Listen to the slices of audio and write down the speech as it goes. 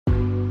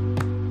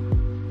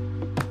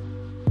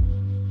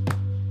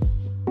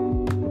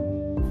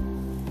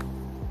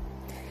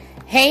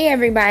Hey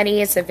everybody,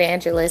 it's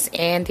Evangelist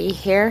Andy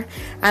here.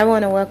 I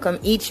want to welcome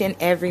each and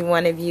every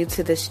one of you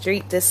to the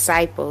Street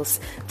Disciples.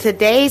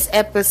 Today's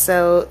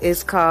episode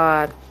is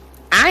called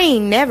I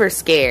Ain't Never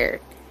Scared.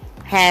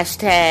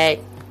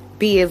 Hashtag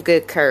Be of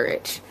Good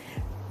Courage.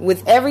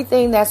 With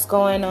everything that's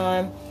going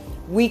on,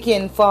 we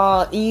can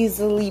fall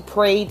easily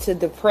prey to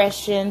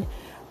depression,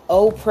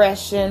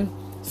 oppression,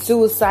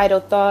 suicidal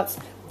thoughts.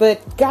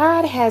 But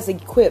God has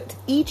equipped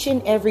each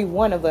and every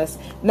one of us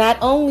not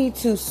only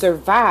to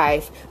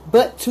survive,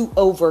 but to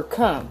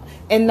overcome.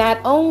 And not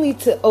only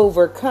to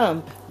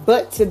overcome,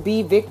 but to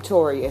be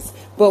victorious.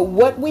 But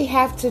what we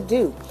have to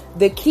do,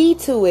 the key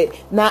to it,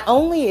 not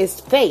only is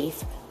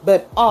faith,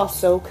 but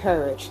also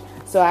courage.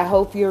 So I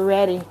hope you're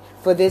ready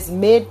for this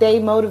midday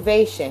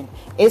motivation.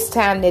 It's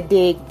time to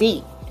dig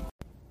deep.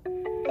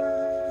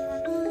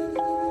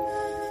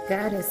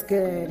 God is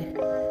good.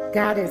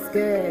 God is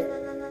good.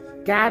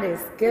 God is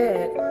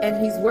good,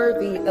 and He's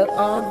worthy of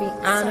all the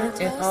honor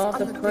and all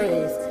the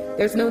praise.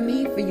 There's no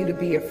need for you to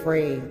be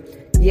afraid.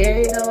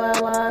 Yea, though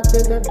I walk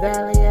through the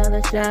valley of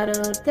the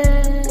shadow of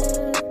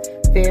death,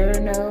 fear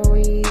no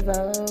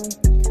evil,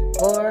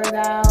 for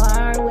Thou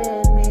art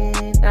with me.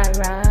 Thy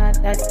rod,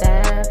 thy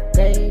staff,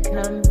 they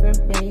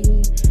comfort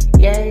me.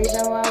 Yea,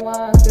 though I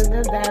walk through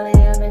the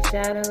valley of the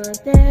shadow of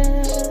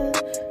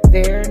death,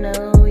 fear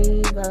no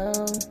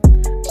evil,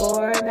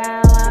 for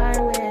Thou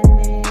art with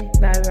me.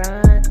 Thy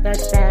rod, thy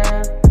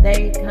staff,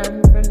 they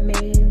come from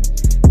me.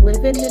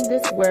 Living in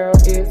this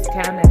world is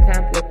kind of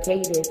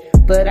complicated,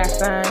 but I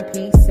find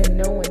peace in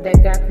knowing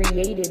that God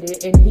created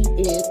it, and He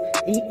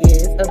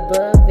is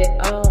above it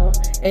all.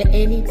 And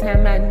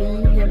anytime I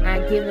need Him, I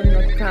give Him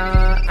a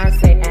call. I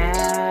say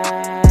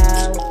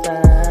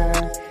Alpha,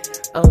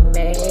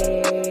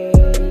 Omega,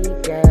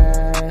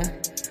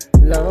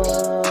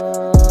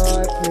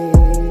 Lord,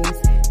 please,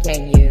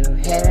 can you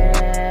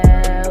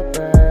help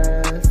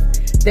us?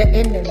 The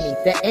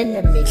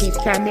enemy, he's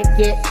trying to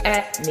get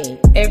at me.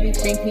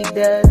 Everything he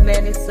does,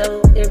 man, is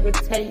so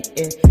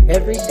irritating.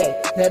 Every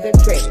day, another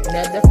trick,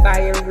 another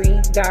fiery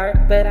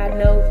dart. But I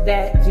know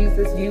that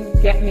Jesus, you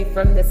got me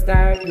from the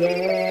start.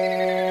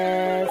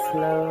 Yes,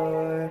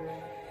 Lord.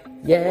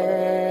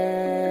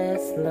 Yes,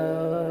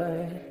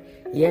 Lord.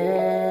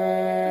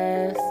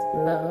 Yes,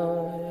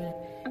 Lord.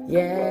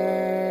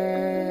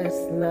 Yes,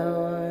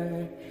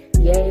 Lord.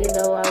 Yea,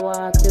 though I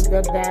walk through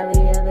the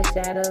valley of the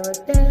shadow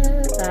of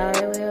death, I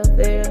will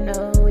fear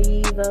no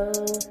evil,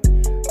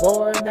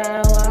 for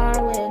Thou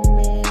art with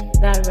me.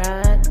 Thy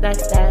rod, thy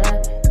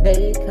staff,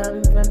 they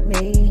comfort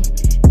me.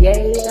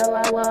 Yea, though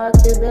I walk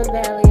through the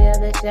valley of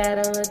the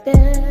shadow of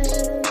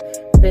death,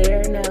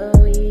 fear no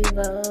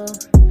evil,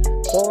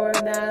 for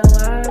Thou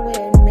art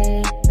with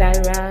me. Thy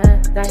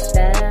rod, thy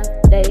staff,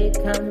 they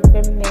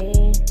comfort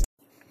me.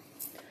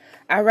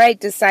 All right,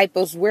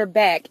 disciples, we're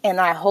back,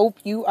 and I hope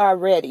you are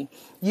ready.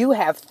 You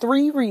have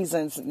 3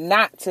 reasons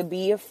not to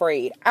be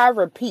afraid. I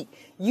repeat,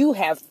 you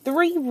have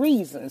 3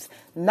 reasons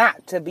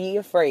not to be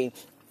afraid.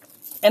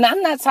 And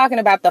I'm not talking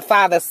about the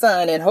Father,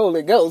 Son, and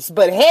Holy Ghost,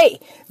 but hey,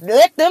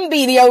 let them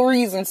be your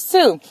reasons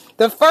too.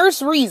 The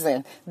first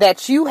reason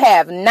that you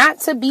have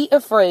not to be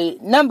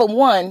afraid, number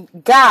 1,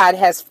 God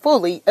has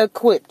fully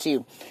equipped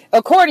you.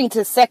 According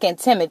to 2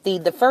 Timothy,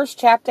 the 1st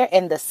chapter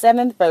and the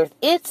 7th verse,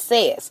 it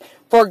says,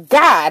 "For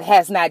God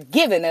has not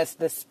given us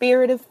the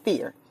spirit of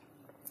fear,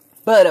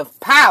 but of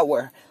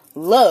power,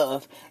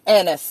 love,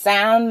 and a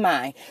sound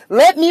mind."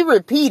 Let me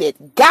repeat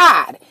it.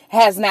 God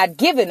has not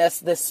given us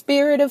the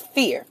spirit of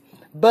fear,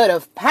 but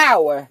of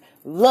power,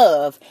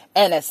 love,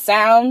 and a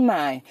sound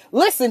mind.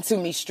 Listen to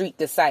me, street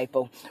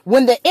disciple.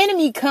 When the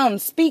enemy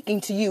comes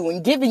speaking to you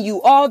and giving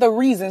you all the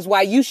reasons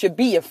why you should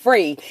be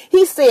afraid,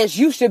 he says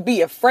you should be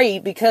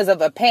afraid because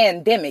of a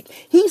pandemic.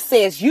 He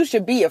says you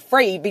should be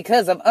afraid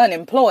because of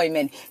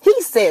unemployment.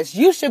 He says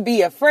you should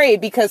be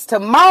afraid because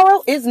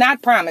tomorrow is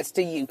not promised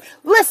to you.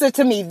 Listen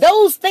to me.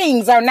 Those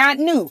things are not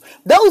new.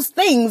 Those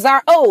things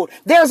are old.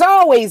 There's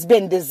always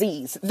been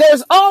disease.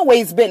 There's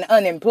always been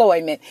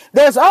unemployment.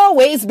 There's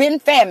always been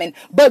famine.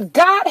 But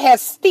God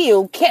has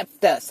still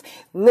kept us.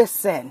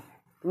 Listen.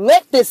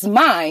 Let this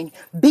mind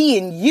be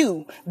in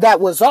you that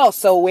was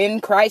also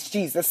in Christ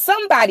Jesus.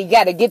 Somebody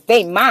got to get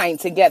their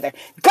mind together.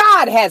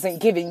 God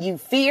hasn't given you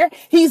fear.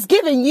 He's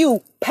given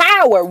you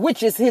power,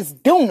 which is his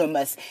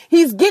dunamis.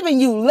 He's giving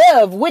you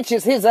love, which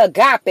is his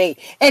agape.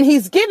 And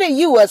he's giving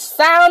you a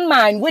sound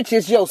mind, which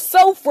is your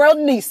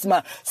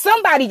sophronisma.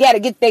 Somebody got to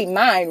get their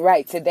mind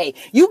right today.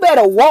 You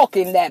better walk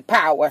in that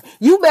power.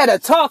 You better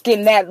talk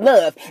in that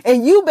love.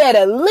 And you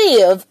better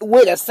live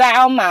with a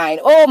sound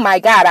mind. Oh my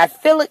God, I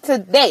feel it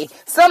today.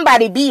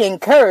 Somebody be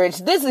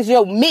encouraged. This is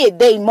your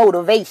midday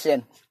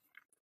motivation.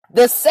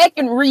 The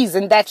second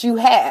reason that you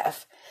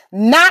have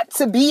not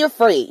to be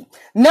afraid.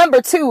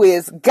 Number 2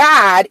 is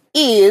God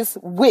is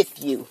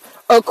with you.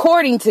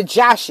 According to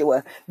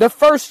Joshua, the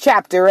 1st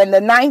chapter and the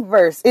 9th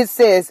verse, it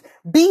says,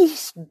 be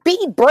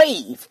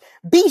brave,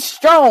 be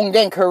strong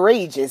and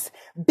courageous.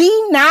 Be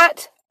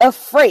not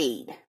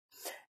afraid.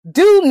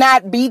 Do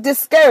not be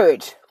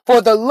discouraged, for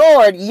the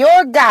Lord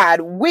your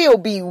God will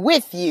be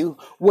with you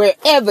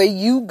wherever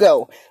you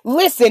go.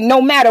 Listen,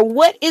 no matter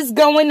what is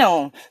going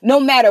on, no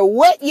matter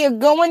what you're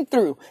going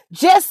through,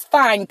 just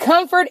find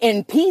comfort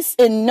and peace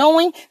in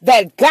knowing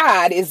that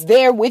God is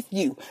there with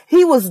you.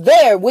 He was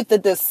there with the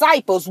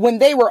disciples when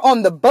they were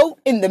on the boat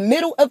in the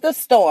middle of the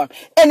storm.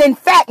 And in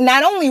fact,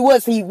 not only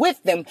was he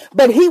with them,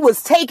 but he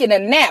was taking a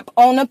nap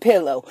on a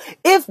pillow.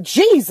 If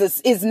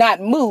Jesus is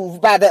not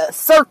moved by the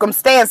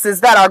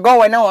circumstances that are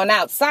going on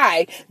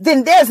outside,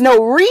 then there's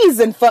no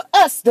reason for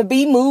us to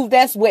be moved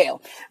as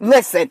well.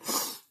 Listen,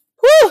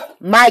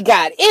 my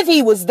God, if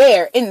he was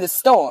there in the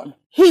storm,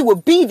 he will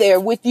be there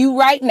with you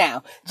right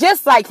now,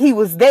 just like he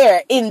was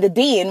there in the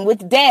den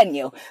with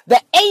Daniel. The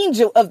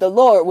angel of the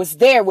Lord was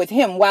there with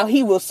him while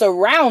he was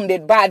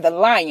surrounded by the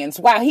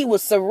lions, while he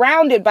was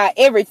surrounded by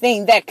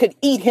everything that could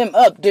eat him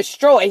up,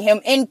 destroy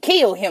him, and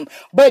kill him.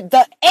 But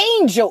the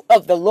angel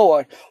of the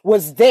Lord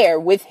was there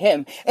with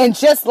him. And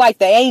just like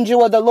the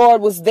angel of the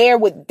Lord was there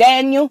with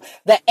Daniel,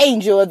 the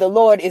angel of the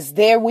Lord is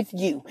there with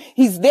you.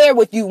 He's there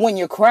with you when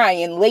you're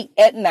crying late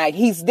at night.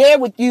 He's there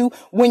with you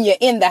when you're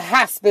in the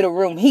hospital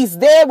room.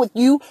 He's there with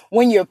you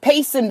when you're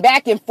pacing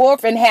back and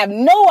forth and have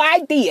no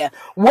idea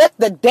what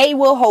the day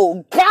will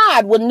hold.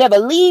 God will never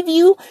leave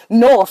you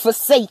nor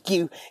forsake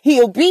you.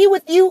 He'll be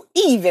with you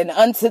even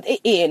unto the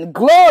end.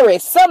 Glory.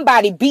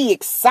 Somebody be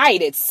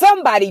excited.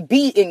 Somebody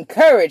be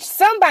encouraged.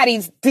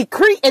 Somebody's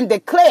decree and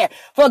declare,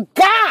 for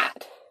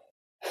God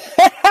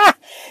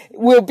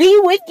will be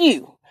with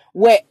you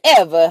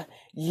wherever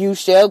you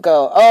shall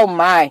go. Oh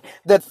my,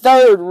 the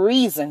third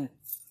reason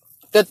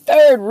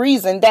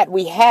that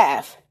we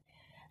have.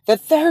 The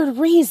third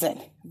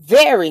reason,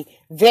 very,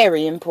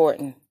 very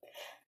important.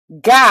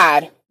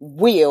 God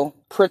will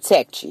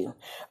protect you.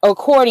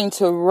 According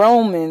to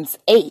Romans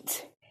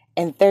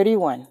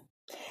 8:31,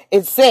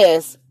 it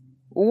says,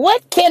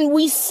 what can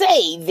we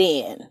say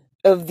then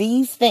of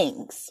these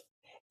things?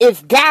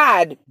 If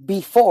God be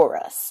for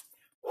us,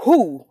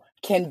 who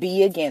can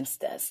be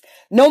against us?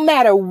 No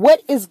matter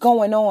what is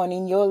going on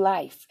in your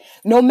life,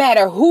 no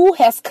matter who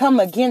has come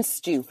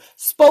against you,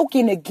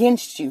 spoken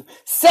against you,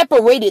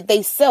 separated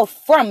themselves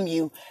from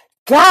you,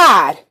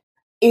 God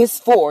is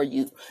for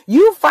you.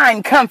 You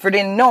find comfort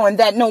in knowing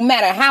that no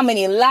matter how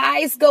many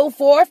lies go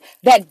forth,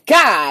 that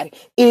God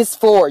is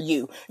for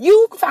you.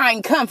 You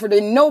find comfort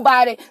in no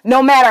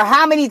matter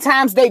how many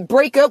times they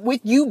break up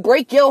with you,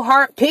 break your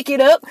heart, pick it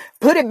up,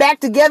 put it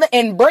back together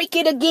and break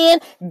it again.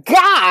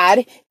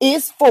 God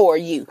is for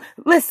you.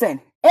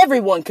 Listen,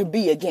 everyone could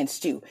be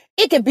against you.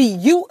 It could be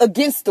you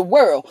against the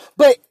world,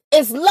 but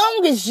as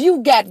long as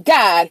you got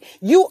God,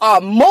 you are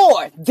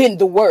more than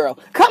the world.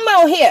 Come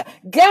on here.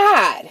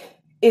 God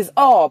is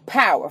all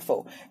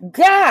powerful.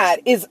 God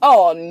is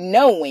all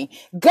knowing.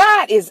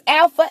 God is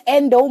Alpha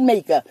and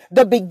Omega,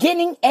 the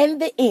beginning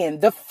and the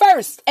end, the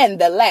first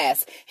and the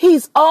last.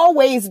 He's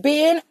always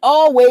been,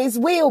 always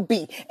will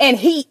be, and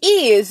he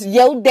is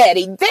your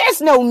daddy.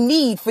 There's no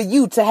need for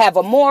you to have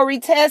a Maury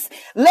test.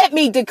 Let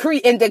me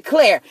decree and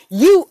declare,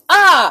 you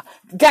are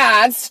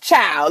God's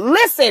child.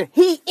 Listen,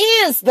 he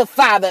is the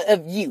father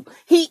of you.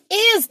 He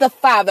is the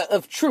father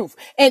of truth.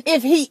 And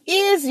if he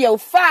is your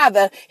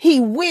father, he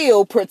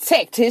will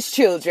protect his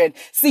children.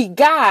 See,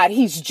 God,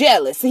 he's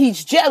jealous.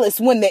 He's jealous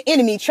when the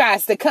enemy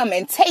tries to come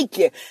and take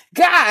you.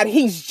 God,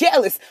 he's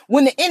jealous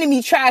when the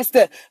enemy tries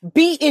to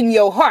be in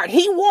your heart.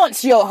 He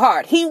wants your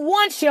heart. He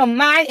wants your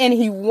mind and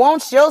he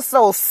wants your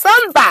soul.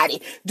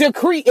 Somebody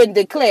decree and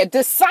declare,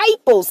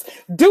 disciples,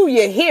 do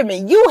you hear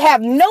me? You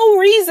have no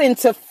reason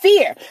to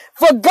fear.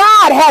 For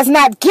God has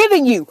not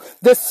given you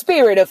the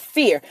spirit of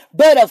fear,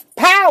 but of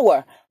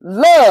power,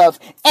 love,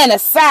 and a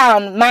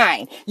sound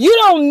mind. You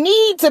don't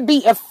need to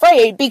be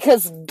afraid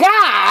because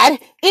God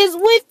is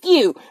with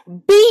you.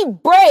 Be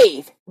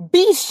brave,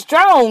 be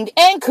strong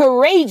and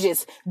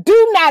courageous.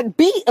 Do not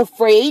be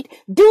afraid.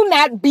 Do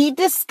not be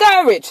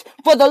discouraged.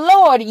 For the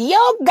Lord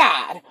your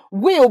God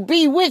will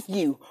be with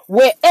you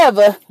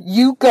wherever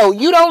you go.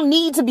 You don't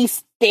need to be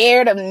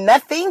scared of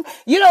nothing.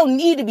 You don't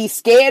need to be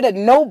scared of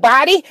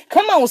nobody.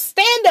 Come on,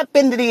 stand up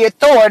into the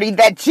authority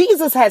that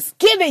Jesus has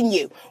given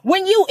you.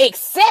 When you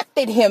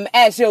accepted him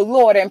as your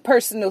Lord and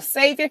personal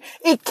Savior,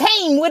 it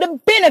came with a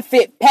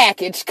benefit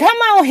package. Come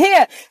on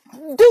here.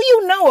 Do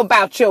you know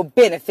about your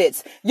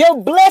benefits, your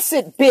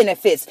blessed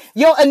benefits,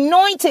 your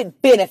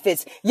anointed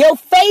benefits, your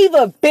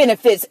favor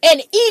benefits,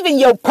 and even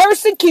your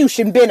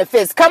persecution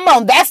benefits? Come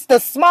on, that's the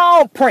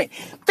small print.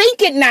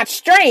 Think it not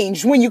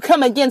strange when you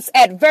come against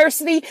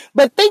adversity,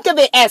 but think of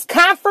it as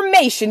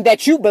confirmation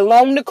that you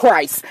belong to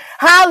Christ.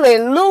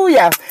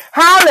 Hallelujah.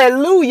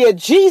 Hallelujah.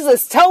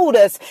 Jesus told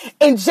us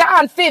in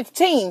John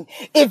 15,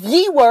 if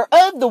ye were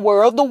of the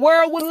world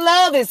would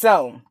love its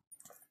own.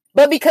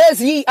 But because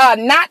ye are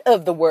not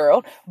of the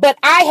world, but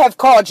I have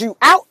called you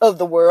out of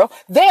the world,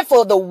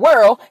 therefore the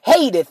world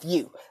hateth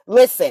you.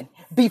 Listen,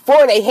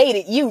 before they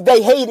hated you,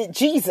 they hated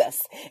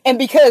Jesus. And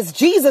because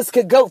Jesus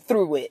could go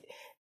through it,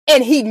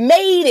 and he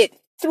made it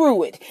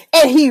through it,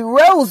 and he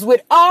rose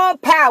with all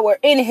power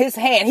in his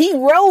hand. He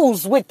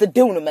rose with the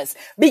dunamis.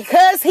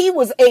 Because he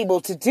was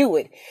able to do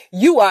it,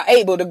 you are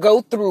able to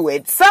go through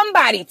it.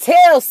 Somebody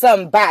tell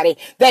somebody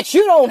that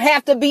you don't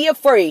have to be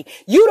afraid.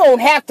 You don't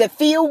have to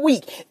feel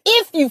weak.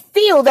 If you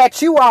feel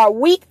that you are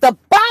weak, the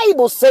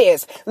Bible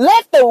says,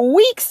 let the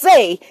weak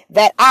say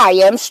that I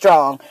am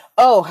strong.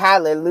 Oh,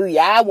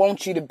 hallelujah. I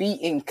want you to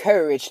be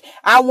encouraged.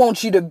 I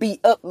want you to be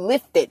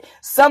uplifted.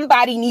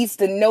 Somebody needs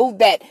to know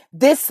that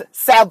this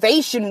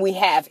salvation we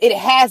have, it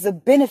has a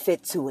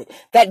benefit to it,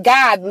 that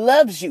God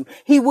loves you.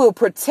 He will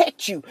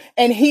protect you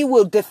and he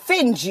will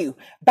defend you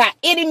by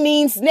any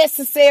means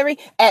necessary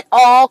at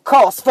all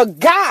costs. For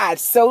God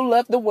so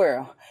loved the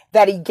world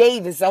that he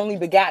gave his only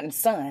begotten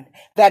son,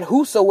 that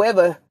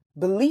whosoever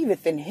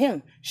believeth in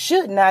him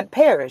should not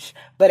perish,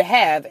 but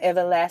have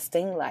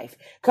everlasting life.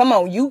 Come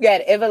on, you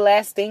got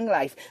everlasting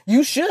life.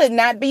 You should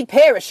not be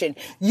perishing.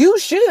 You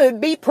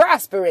should be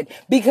prospering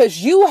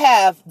because you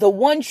have the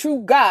one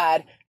true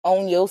God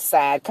on your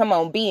side. Come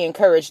on, be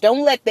encouraged.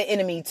 Don't let the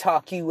enemy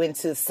talk you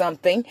into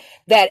something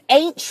that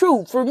ain't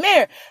true.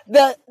 Remember,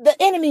 the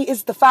enemy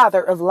is the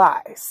father of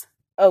lies.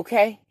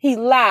 Okay, he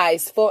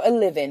lies for a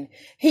living.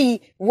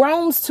 He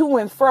roams to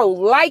and fro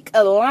like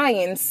a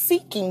lion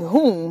seeking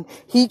whom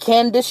he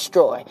can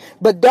destroy.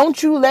 But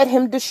don't you let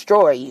him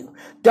destroy you.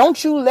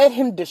 Don't you let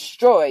him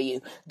destroy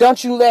you.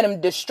 Don't you let him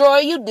destroy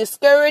you,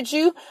 discourage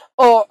you,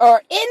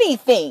 or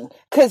anything.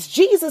 Because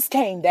Jesus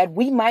came that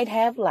we might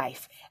have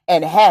life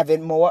and have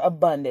it more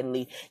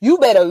abundantly. You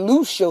better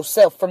loose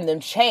yourself from them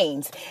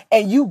chains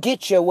and you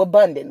get your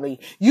abundantly.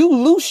 You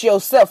loose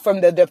yourself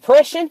from the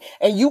depression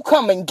and you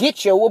come and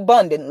get your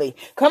abundantly.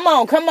 Come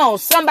on, come on.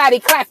 Somebody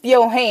clap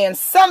your hands.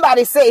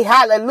 Somebody say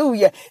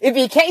hallelujah. If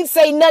you can't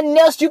say nothing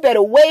else, you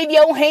better wave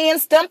your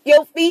hands, stump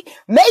your feet,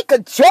 make a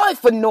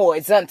joyful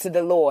noise unto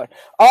the Lord,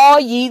 all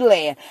ye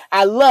land.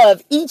 I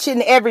love each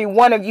and every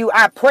one of you.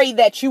 I pray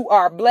that you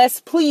are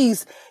blessed.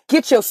 Please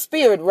get your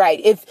spirit right.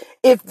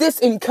 If this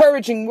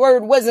encouraging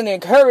word wasn't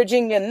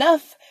encouraging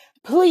enough,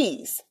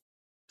 please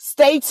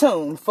stay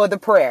tuned for the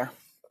prayer.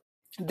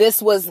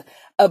 This was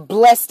a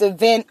blessed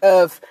event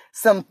of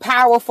some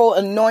powerful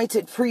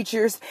anointed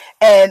preachers,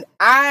 and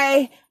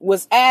I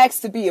was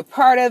asked to be a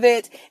part of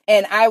it,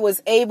 and I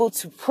was able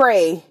to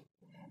pray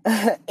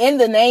in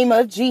the name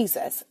of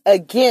Jesus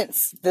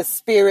against the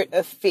spirit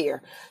of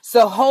fear.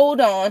 So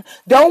hold on.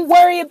 Don't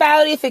worry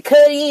about if it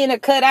cut in or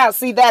cut out.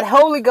 See, that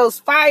Holy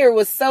Ghost fire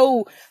was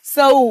so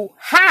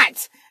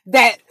hot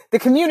that the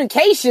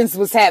communications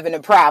was having a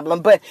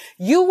problem, but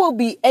you will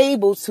be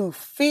able to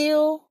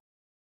feel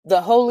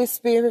the Holy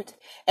Spirit.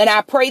 And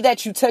I pray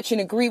that you touch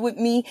and agree with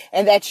me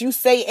and that you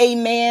say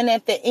amen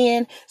at the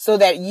end so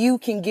that you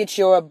can get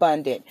your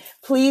abundant.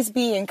 Please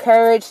be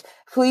encouraged.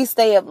 Please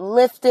stay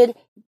uplifted.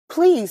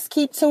 Please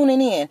keep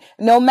tuning in.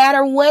 No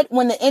matter what,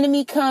 when the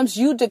enemy comes,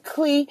 you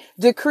decree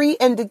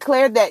and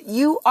declare that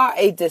you are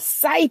a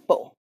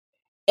disciple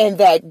and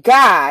that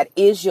God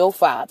is your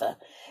Father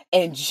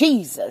and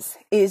Jesus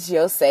is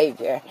your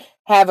Savior.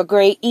 Have a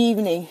great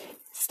evening.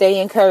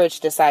 Stay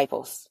encouraged,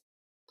 disciples.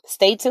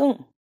 Stay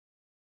tuned.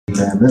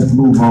 Amen. Let's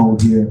move on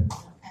here.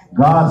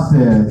 God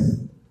says,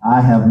 I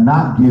have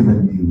not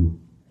given you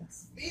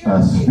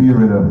a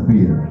spirit of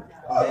fear.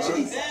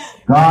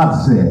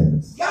 God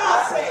says,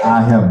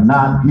 I have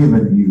not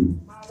given you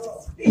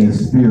a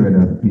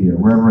spirit of fear.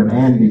 Reverend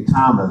Andy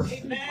Thomas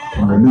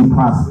from the New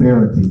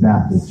Prosperity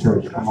Baptist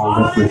Church. Come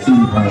on, let's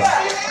receive her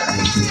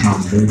as she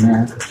comes.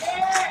 Amen.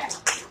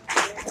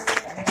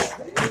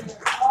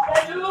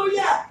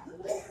 Hallelujah.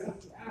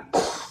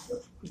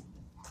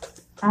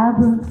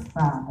 Abba,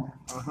 Father.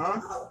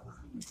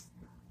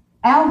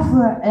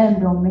 Alpha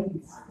and Omega.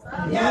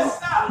 Yes,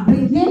 sir.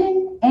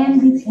 Beginning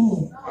and the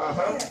end.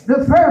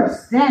 The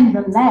first and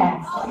the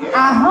last.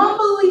 I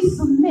humbly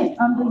submit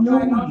under your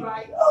will.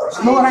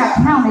 Lord, I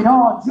count it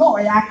all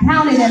joy. I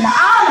count it an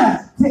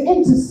honor to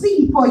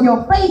intercede for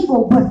your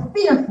faithful but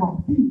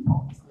fearful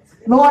people.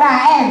 Lord,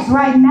 I ask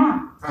right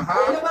now,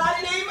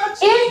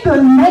 in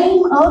the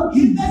name of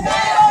Jesus,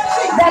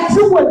 that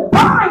you would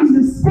bind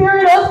the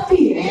spirit of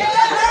fear.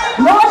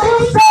 Lord,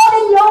 you said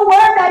in your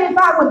word that if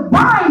I would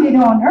bind it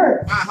on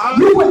earth,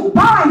 you would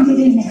bind it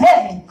in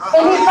heaven.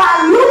 And if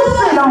I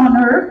loose it on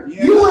earth,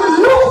 you would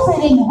loose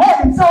it in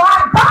heaven. So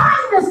I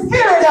bind the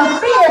spirit of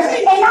fear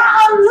and I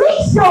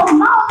unleash your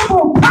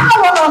multiple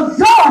power of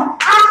joy.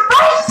 I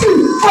thank you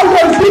for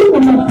your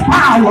dunamis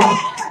power.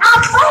 I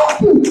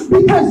thank you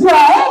because you're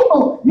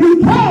able,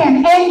 you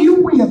can, and you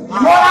will. Lord,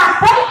 I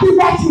thank you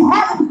that you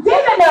haven't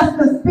given us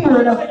the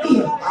spirit of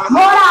fear.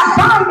 Lord, I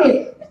bind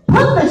it.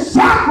 Put the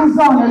shackles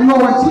on it,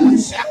 Lord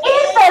Jesus.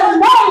 In the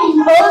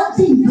name of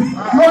Jesus.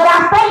 Lord,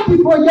 I thank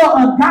you for your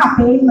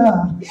agape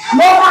love.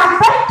 Lord, I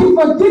thank you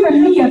for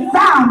giving me a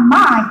sound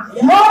mind.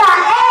 Lord, I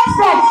ask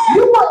that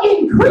you will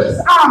increase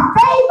our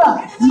favor.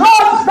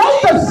 Lord,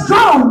 make us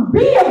strong.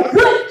 Be of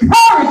good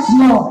courage,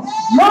 Lord.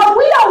 Lord,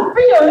 we don't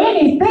fear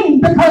anything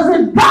because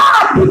if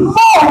God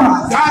before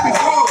us.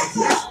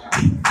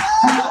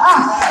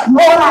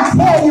 Lord, I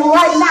tell you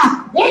right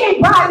now,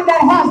 anybody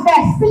that has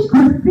that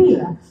secret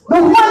fear, the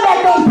one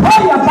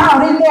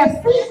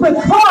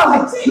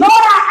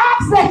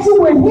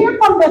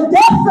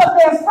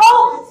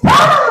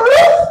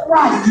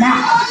now.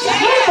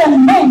 In the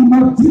name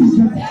of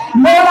Jesus.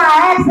 Lord,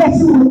 I ask that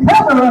you will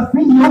cover us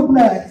in your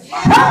blood.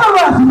 Cover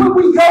us when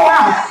we go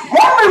out.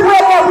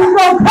 Everywhere that we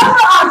go,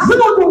 cover our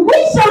children. We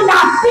shall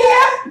not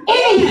fear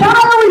any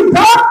fiery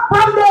dart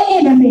from the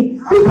enemy,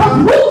 because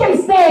we can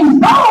stand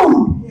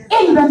bold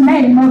in the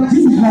name of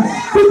Jesus.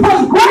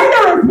 Because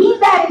greater is he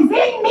that is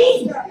in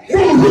me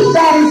than he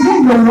that is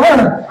in the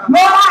world. Lord,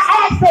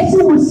 I ask that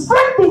you will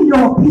strengthen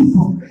your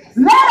people.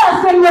 Let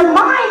us and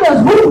remind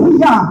us who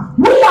we are.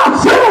 We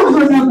are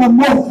children of the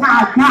Most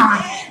High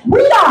God.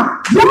 We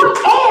are joint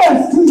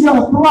heirs to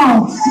your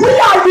throne. We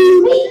are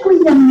uniquely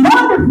and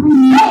wonderfully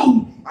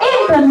made in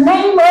the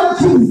name of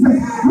Jesus.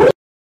 We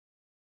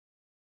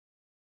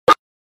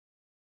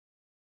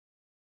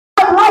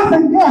have life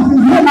and death is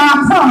in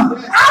our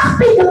tongue. I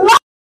speak life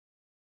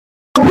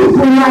to people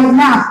right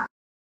now.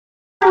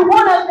 Every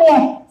one of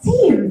their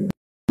tears.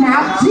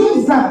 Now,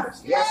 Jesus,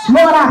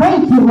 Lord, I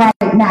thank you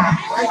right now.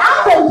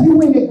 I thank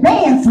you in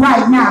advance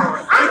right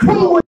now. I thank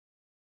you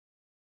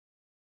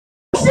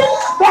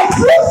that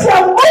you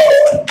shall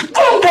move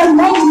in the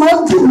name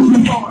of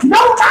Jesus.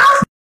 No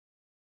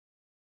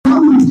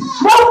mountain,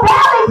 no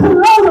valley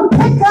below to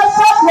pick us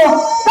up, Lord.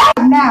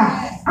 Right now,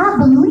 I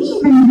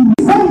believe in you.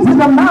 Say to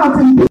the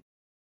mountain,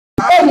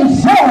 and it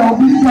shall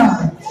be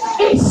done.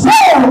 It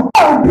shall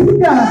be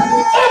done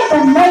in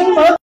the name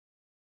of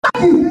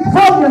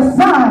for your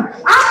son.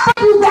 I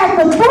thank you that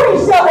the three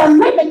shall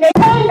eliminate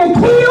pain to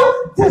kill,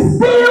 to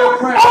steal,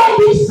 and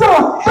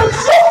destroy. But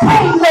you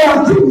came,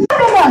 Lord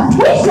Jesus.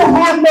 We shall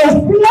have no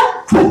fear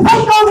to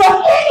take over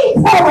any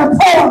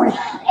territory.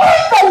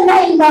 In the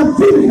name of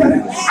Jesus.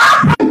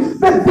 I think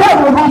the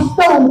devil has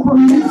stolen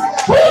from me.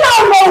 He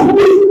don't know who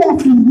he's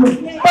messing with.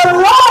 But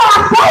Lord,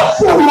 I thank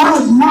you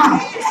right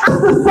now. I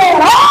said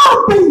all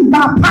things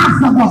are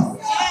possible.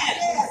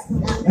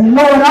 And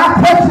Lord,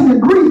 I touch and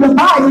agree the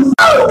Bible.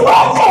 So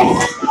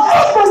witness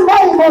in the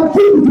name of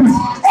Jesus.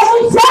 And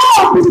it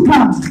shall be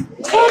done.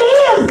 It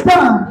is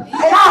done. And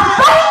I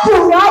thank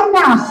you right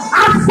now.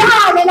 I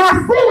sign and I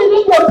seal it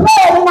in your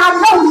blood, and I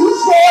know you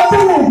shall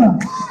deliver.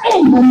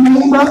 In the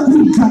name of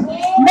Jesus.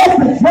 Let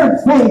the church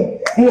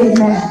say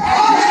amen.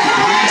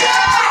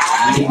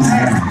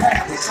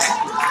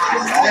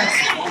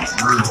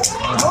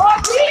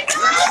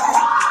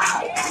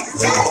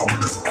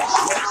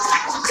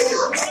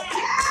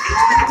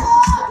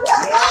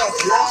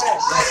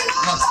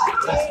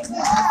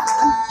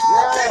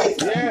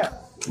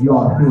 You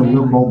ought to feel a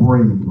little more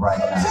brave right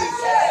now.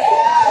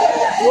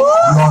 You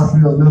ought to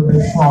feel a little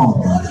bit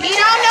stronger. He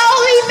don't know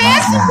who he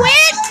messing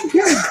with.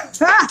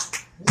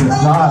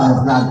 Because God has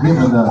not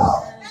given us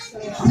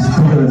the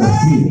spirit of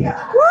fear.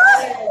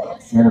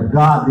 And if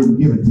God didn't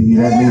give it to you,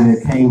 that means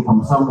it came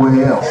from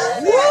somewhere else.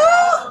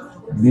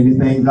 And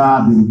anything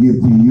God didn't give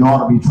to you, you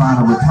ought to be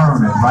trying to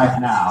return it right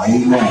now.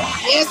 Amen.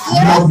 You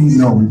don't need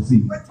no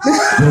receipt.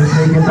 Just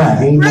take it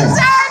back. Amen.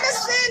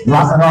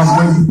 Drop it off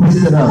when you pick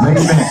it up.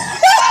 Amen.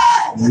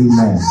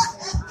 Amen.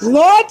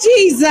 Lord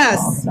Jesus.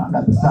 Oh, y'all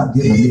got to stop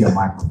giving me a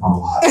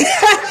microphone.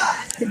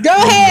 Go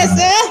ahead,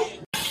 sir.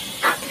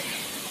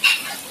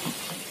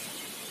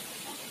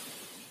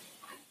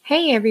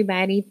 Hey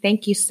everybody,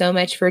 thank you so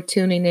much for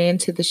tuning in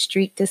to the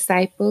Street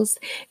Disciples.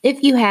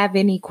 If you have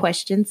any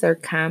questions or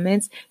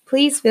comments,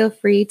 please feel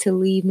free to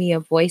leave me a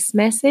voice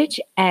message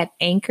at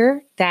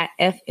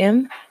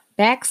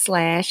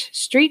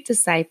anchor.fm/Street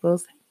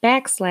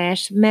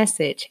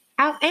Disciples/message.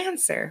 I'll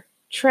answer.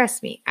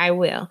 Trust me, I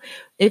will.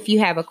 If you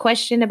have a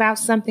question about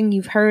something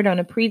you've heard on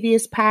a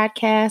previous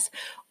podcast,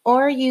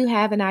 or you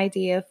have an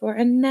idea for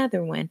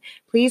another one,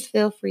 please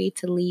feel free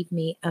to leave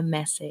me a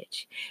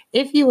message.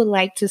 If you would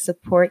like to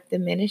support the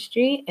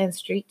ministry and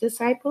Street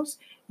Disciples,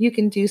 you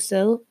can do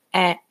so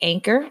at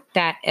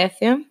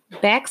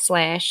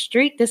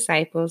anchor.fm/Street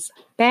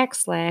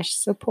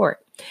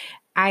Disciples/support.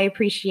 I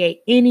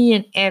appreciate any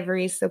and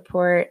every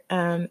support,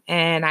 and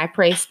I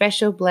pray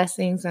special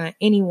blessings on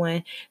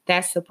anyone that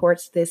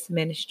supports this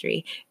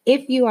ministry.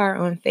 If you are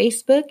on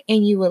Facebook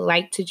and you would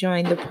like to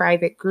join the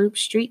private group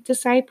Street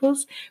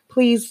Disciples,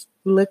 please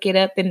look it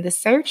up in the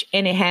search,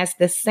 and it has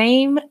the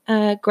same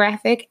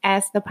graphic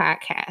as the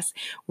podcast.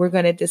 We're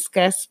going to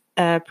discuss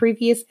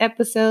previous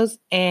episodes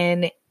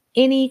and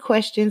any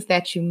questions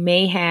that you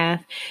may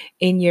have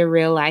in your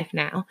real life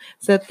now.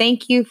 So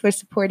thank you for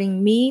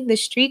supporting me, the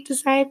Street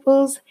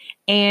Disciples,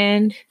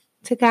 and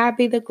to God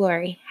be the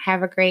glory.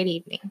 Have a great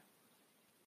evening.